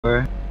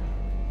We're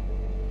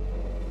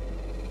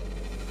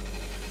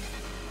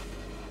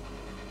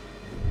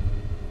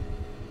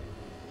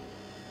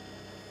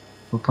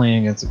playing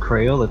against the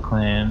Crayola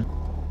clan.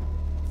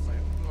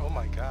 Oh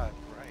my god,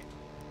 right.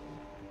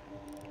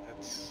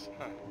 That's...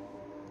 huh.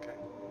 Okay.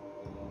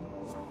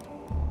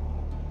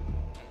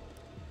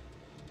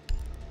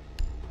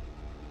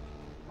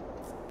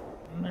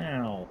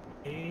 Now,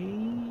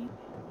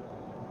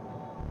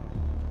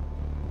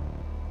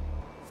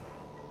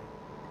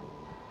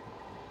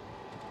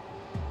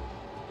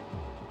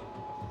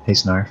 Hey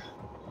Snarf.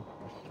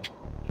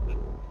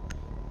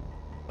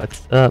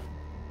 What's up?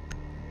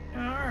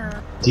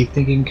 Do you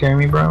think you can carry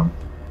me, bro?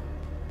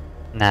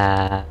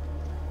 Nah.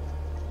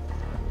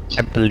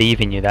 I believe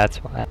in you, that's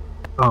why.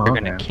 Oh, You're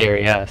okay. gonna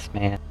carry us,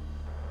 man.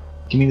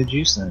 Give me the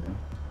juice then.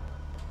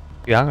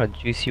 Dude, I'm gonna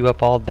juice you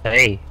up all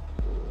day.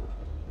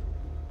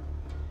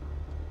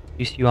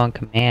 Juice you on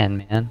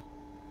command, man.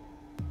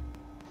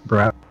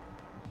 Bro.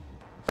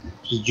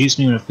 Just juice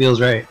me when it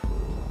feels right.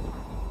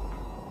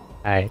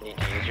 Alright. Need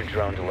to use your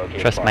drone to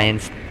locate Trust a my bomb.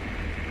 instinct.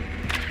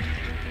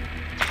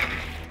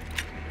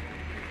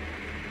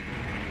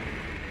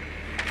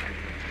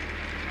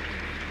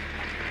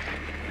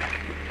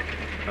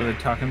 are they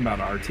talking about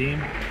our team?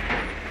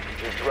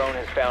 Your drone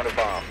has found a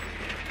bomb.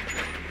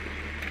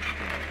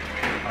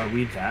 Are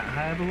we that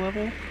high of a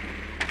level?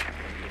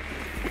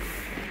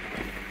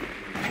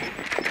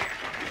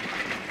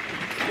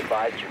 Be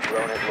advised your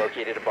drone has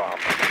located a bomb.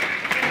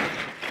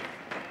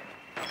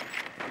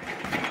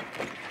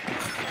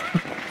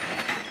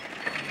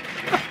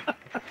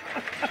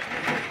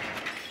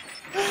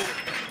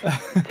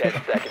 Ten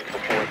seconds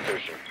before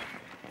insertion.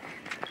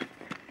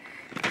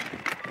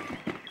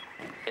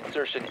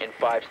 Insertion in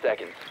 5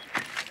 seconds.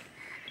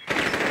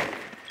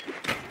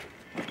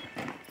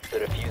 The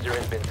diffuser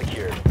has been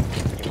secured.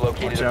 You've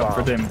located Watch a out bomb.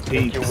 for them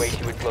Make your peaks. way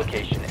to its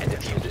location and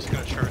defuse Just it.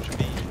 gonna charge a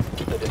beam.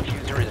 The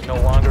diffuser is no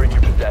longer in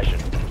your possession.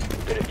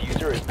 The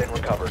diffuser has been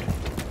recovered.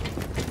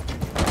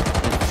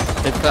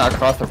 It's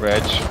across the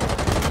bridge.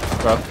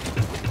 Bro.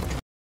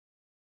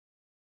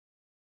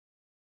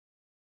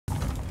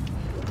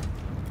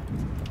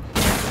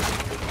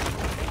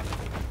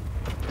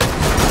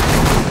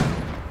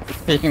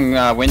 Taking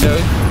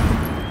windows.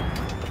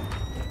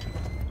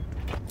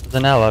 There's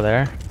an Ella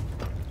there.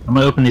 I'm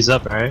gonna open these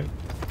up, alright?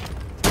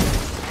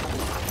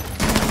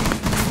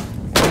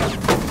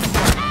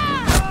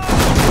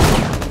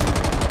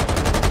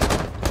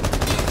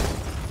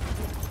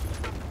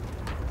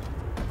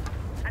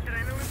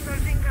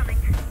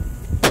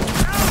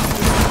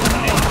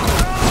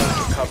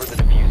 Cover the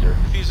diffuser.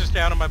 Diffuser's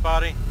down on my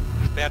body.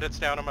 Bandit's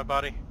down on my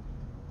body.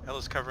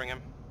 Ella's covering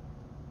him.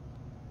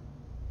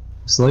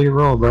 Slow your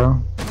roll,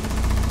 bro.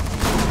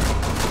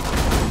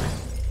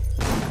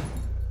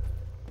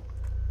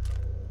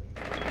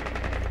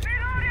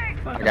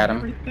 I got him.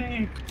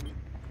 Everything.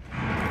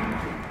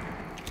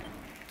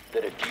 The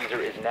diffuser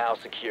is now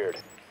secured.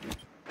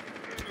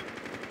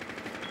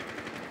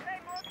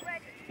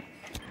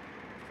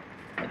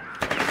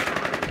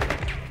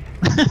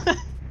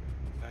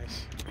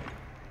 Nice.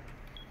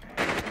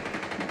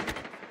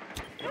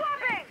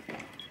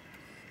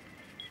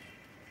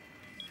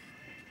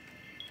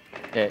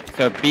 Okay,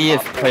 so B is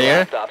Op four clear.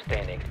 last stop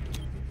standing.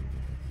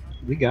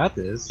 We got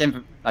this.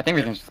 I think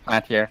we can just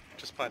plant here.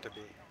 Just plant a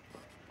B.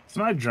 Is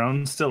my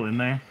drone still in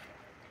there?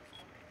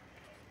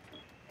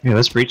 Yeah,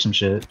 let's breach some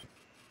shit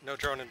No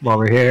drone in B. while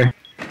we're here.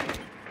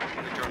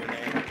 Only drone in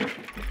A.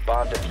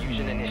 Bomb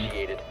diffusion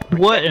initiated.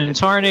 What in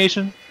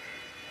tarnation?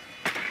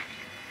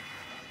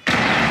 You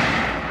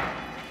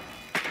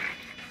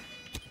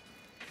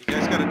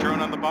guys got a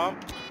drone on the bomb?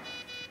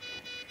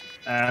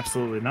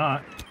 Absolutely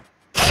not.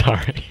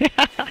 Sorry.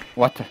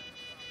 What the?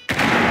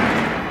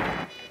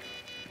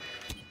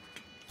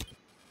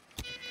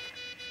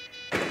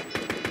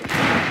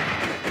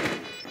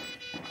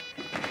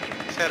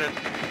 He's headed.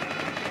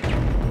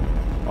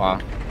 Wow.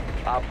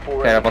 Op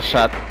 4 Terrible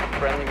shot.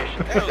 Friendly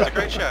mission. Hey, it was a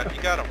great shot.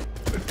 You got him.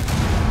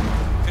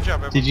 Good job,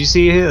 everyone. Did you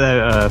see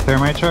that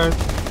thermite charge?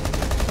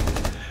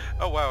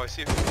 Oh wow, I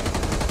see.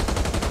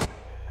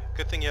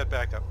 Good thing you had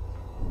backup.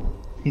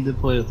 He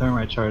deployed a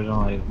thermite charge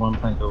on like one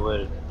plank of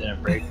wood and it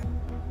didn't break.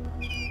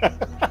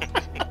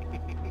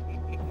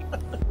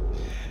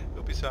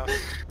 Ubisoft.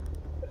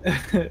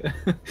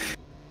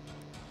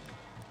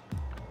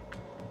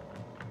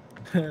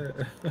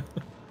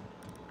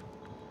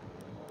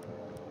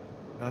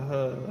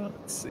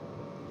 Let's see.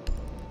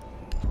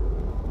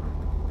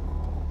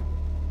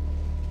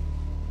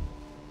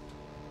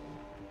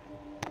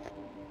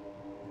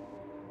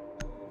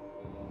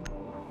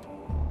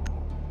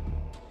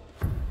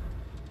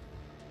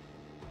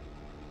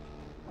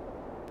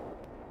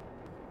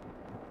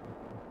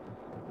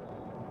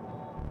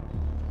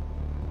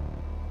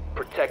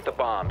 Protect the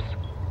bombs.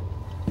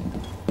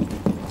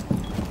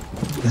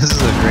 This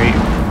is a great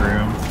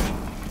room.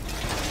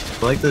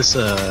 I like this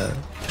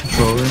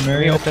control room Can we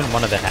area. open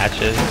one of the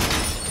hatches?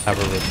 Have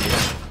a review.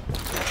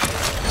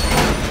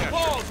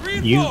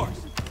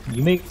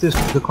 You make this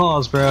the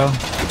calls, bro.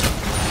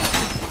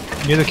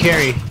 You're the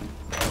carry.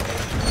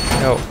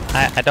 Yo,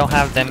 I don't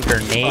have them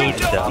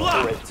grenades Op though.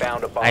 4 has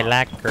found a bomb. I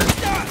lack grenades.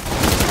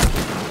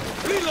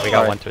 We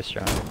got one twist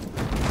drone.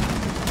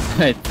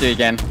 Do it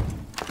again.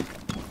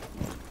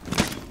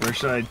 Where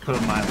should I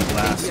put my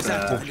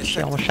last? She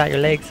almost shot your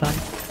leg, son.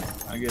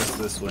 I guess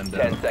this window.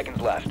 10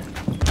 seconds left.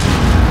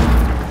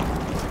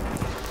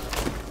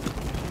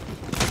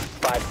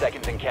 5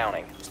 seconds and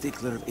counting. Stay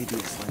clear of ADS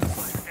line of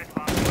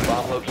fire.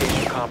 Bomb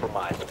location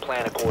compromised.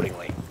 Plan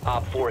accordingly.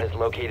 Op 4 has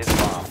located a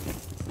bomb.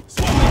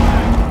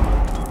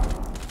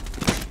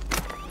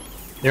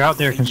 They're out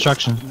there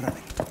construction.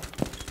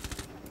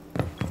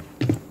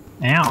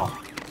 Ow.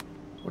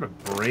 What a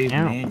brave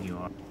Ow. man you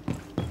are.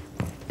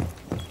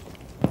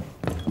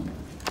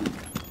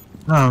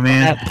 Oh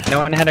man. No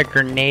one had a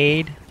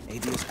grenade.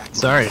 ADS active.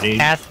 Sorry, dude.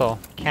 Castle.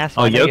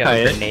 Castle. Oh, I know you have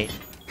yokai a it. grenade.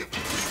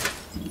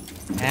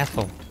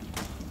 Castle.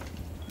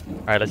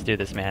 Alright, let's do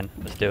this, man.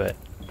 Let's do it.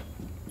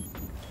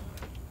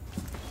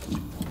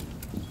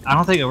 I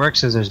don't think it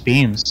works because there's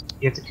beams.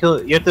 You have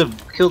to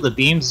kill the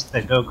beams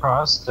that go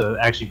across to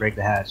actually break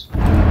the hatch.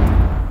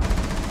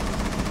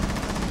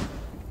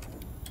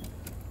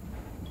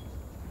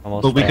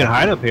 Almost But we there. could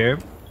hide up here.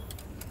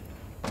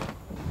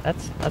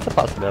 That's a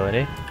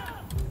possibility.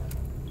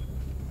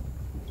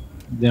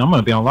 Then I'm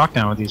gonna be on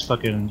lockdown with these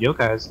fucking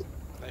yokais.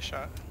 Nice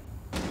shot.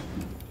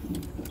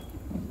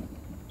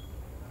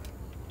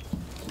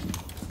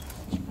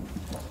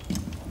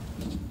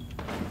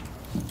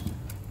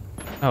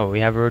 Oh, we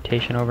have a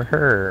rotation over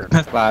her.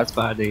 Last.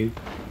 Spot, dude.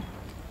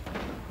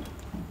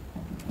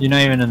 You're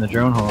not even in the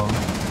drone hole.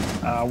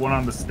 One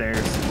on the stairs.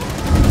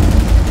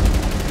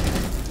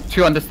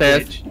 2 on the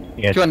stairs.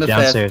 Yeah, Two on the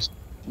stairs. downstairs.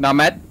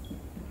 Nomad.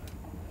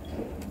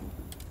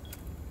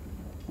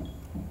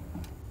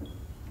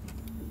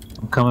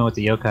 I'm coming with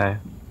the yokai.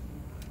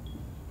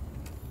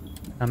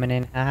 Coming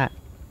in hot.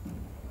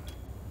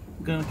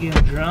 Gonna get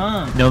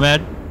drunk.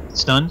 Nomad,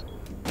 stunned.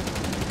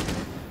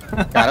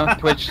 Got him.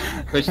 Twitch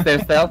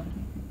stairs still.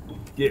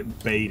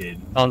 Get baited.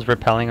 Someone's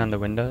repelling on the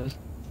windows.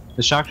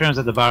 The shock drone's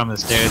at the bottom of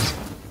the stairs.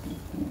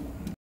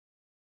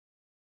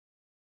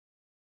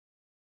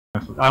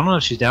 I don't know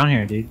if she's down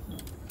here, dude.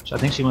 I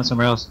think she went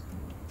somewhere else.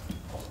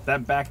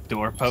 That back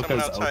door, Someone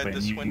Poco's outside open.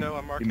 this You, window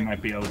I'm you marking.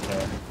 might be able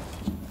to.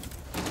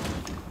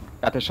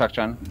 Got the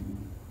shotgun.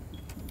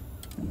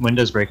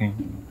 Window's breaking.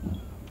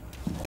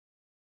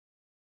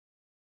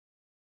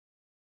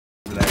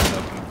 There,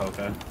 open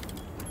Poco.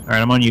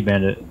 Alright, I'm on you,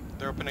 Bandit.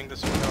 They're opening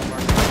this window I'm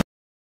marking.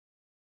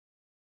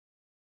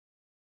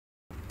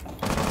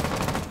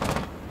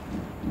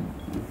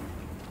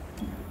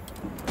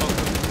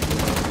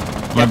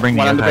 I'm gonna bring the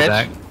One on the yokai bridge.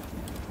 back.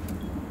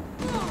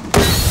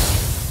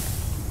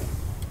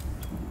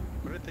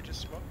 What did they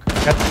just smoke?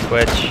 Got the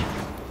switch.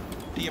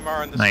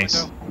 DMR in this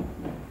Nice. window.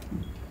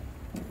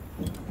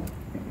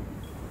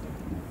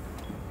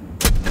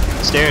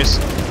 Stairs.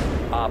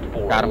 Op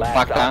 4, Got him. last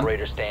Locked down.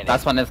 operator standing.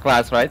 Last one is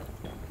glass, right?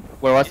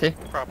 Where was he?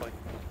 Probably.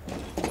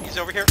 He's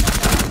over here.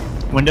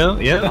 Window?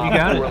 Yep, Op you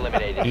got 4 it.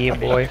 eliminated. Yeah, Mission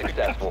boy.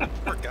 Successful.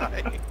 Poor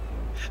guy.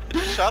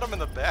 Shot him in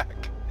the back.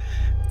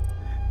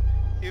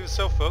 He was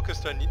so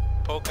focused on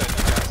Polka, I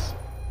guess.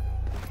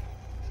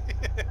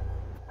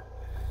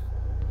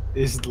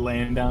 Is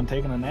laying down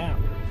taking a nap.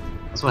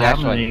 That's what He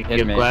happened when actually you hit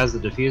give me. Glaz the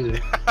diffuser.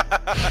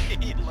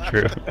 He left.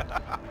 True.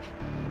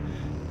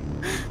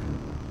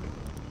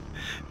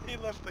 He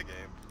left the game.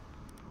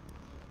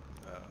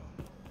 Oh.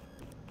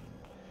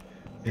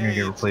 You're gonna Hey,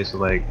 get replaced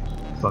with like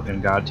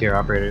fucking god tier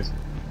operators.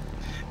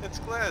 it's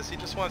Glass. He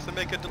just wants to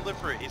make a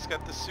delivery. He's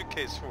got the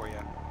suitcase for you.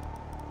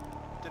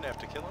 Didn't have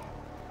to kill him.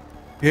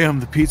 Yeah, I'm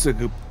the pizza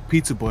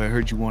boy. I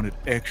heard you wanted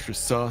extra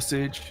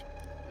sausage.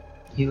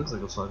 He looks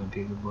like a fucking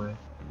pizza boy.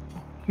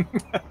 Okay,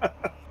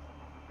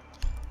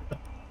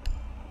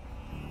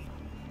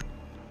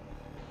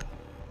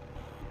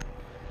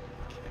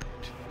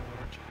 2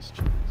 more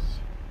gestures.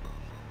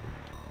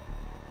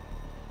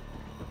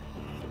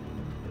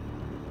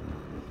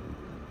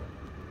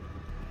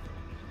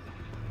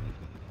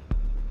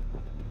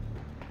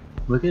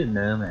 Look at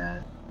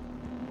Nomad.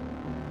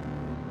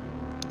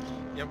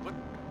 Yeah,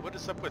 what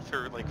is up with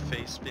her like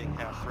face being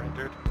half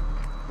rendered?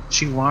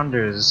 She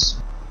wanders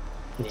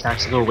the Need to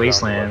tactical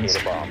use your drone to wastelands.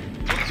 locate a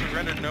bomb. Is it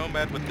rendered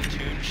Nomad with the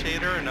tune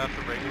shader and not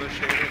the regular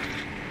shader?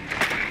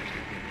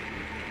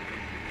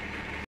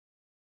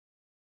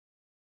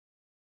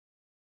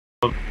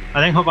 I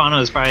think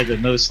Hobano is probably the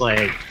most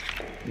like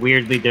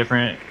weirdly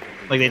different.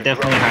 Like they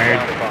definitely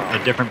hired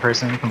a different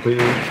person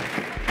completely.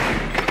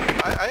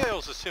 I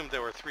always assumed they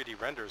were 3D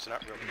renders,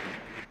 not really.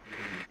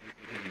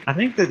 I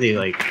think that they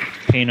like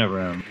paint a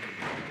room.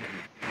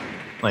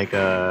 Like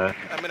I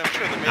mean, I'm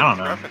sure they're made I don't with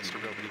know. reference to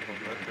real people,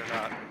 but they're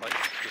not like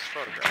just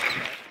photographs,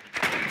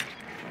 right?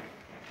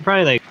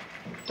 probably like,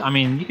 I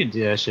mean you could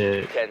do that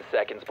shit. 10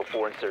 seconds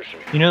before insertion.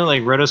 You know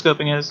like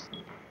rotoscoping is?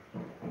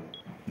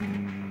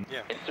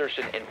 Yeah,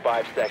 Insertion in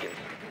 5 seconds.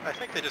 I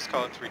think they just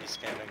call it 3D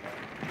scanning now.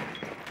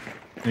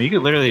 I mean, you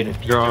could literally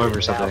draw Diffuser over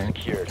is now something.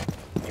 secured.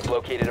 You've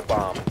located a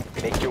bomb.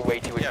 Make your way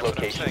to its Yeah, but I'm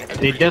location. saying-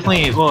 They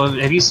definitely, well,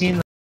 have you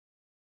seen,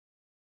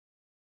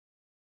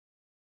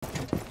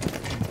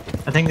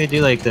 I I think they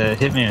do like the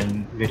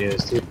Hitman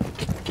videos too.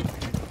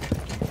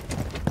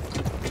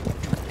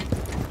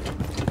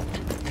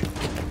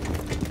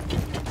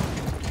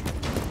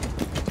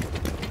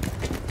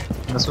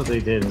 That's what they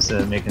did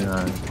instead of making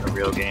a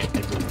real game.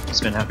 They could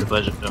spend half the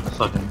budget on the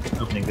fucking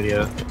opening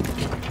video.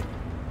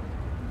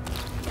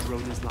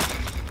 Drone is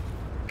live.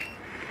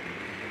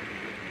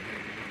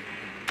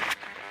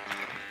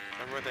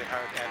 Remember when they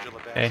hired Angela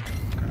Bassett?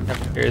 Hey,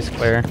 cafeteria's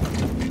clear.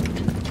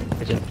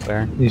 Kitchen's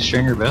clear. You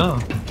stringer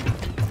bell.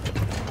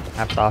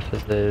 Maps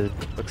office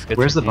looks good.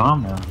 Where's to the me.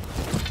 bomb now?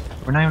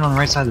 We're not even on the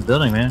right side of the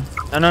building, man.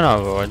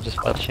 No, we're just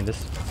flashing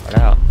this part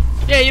out.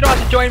 Yeah, you don't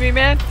have to join me,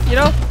 man. You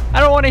know, I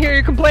don't want to hear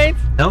your complaints.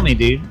 Help me,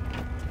 dude.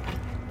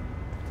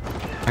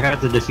 I got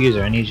the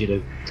diffuser. I need you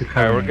to cover.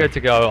 Alright, we're me. good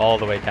to go all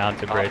the way down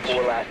to bridge. Op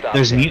 4 last stop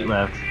There's standing. meat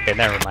left. Okay,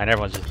 never mind.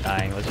 Everyone's just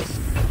dying. Let's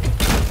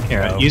just.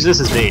 Here, go. use this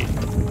as bait.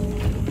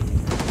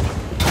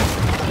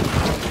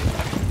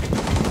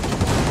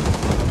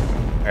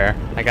 Fair.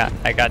 I got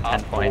 10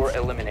 Op 4 points.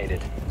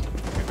 eliminated.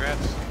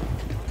 Congrats.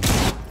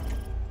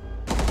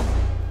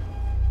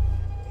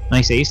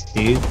 Nice ace,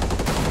 dude.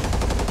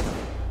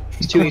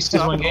 He's 2 aces,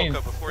 Stop 1 game.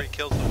 Polka before he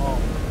kills them all.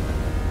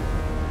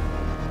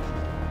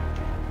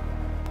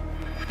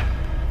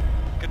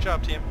 Good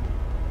job, team.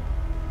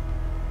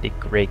 Did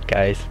great,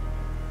 guys.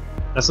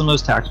 That's the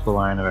most tactical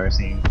line I've ever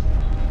seen.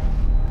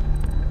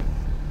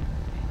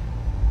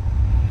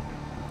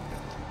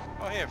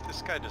 Oh hey, if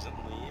this guy doesn't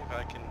leave,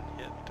 I can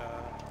hit,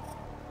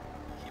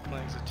 keep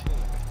playing as a team.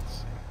 Let's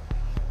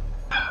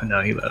see.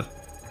 No, he left.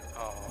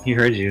 Oh, He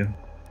heard you.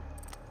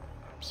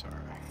 I'm sorry.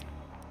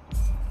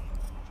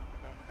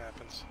 That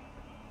happens.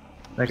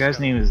 That guy's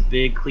name is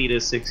Big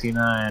Cletus69.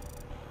 I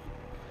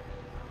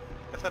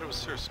thought it was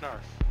Sir Snarf.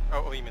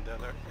 Oh, you mean the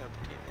other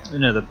team,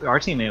 yeah. No, our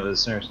teammate was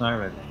Sir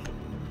Snarf.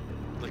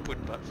 Liquid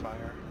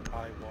Buttfire,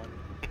 I1.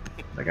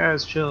 That guy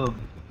was chill.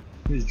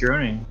 He was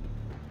droning.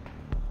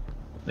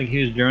 Like he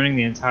was droning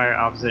the entire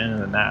opposite end of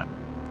the map.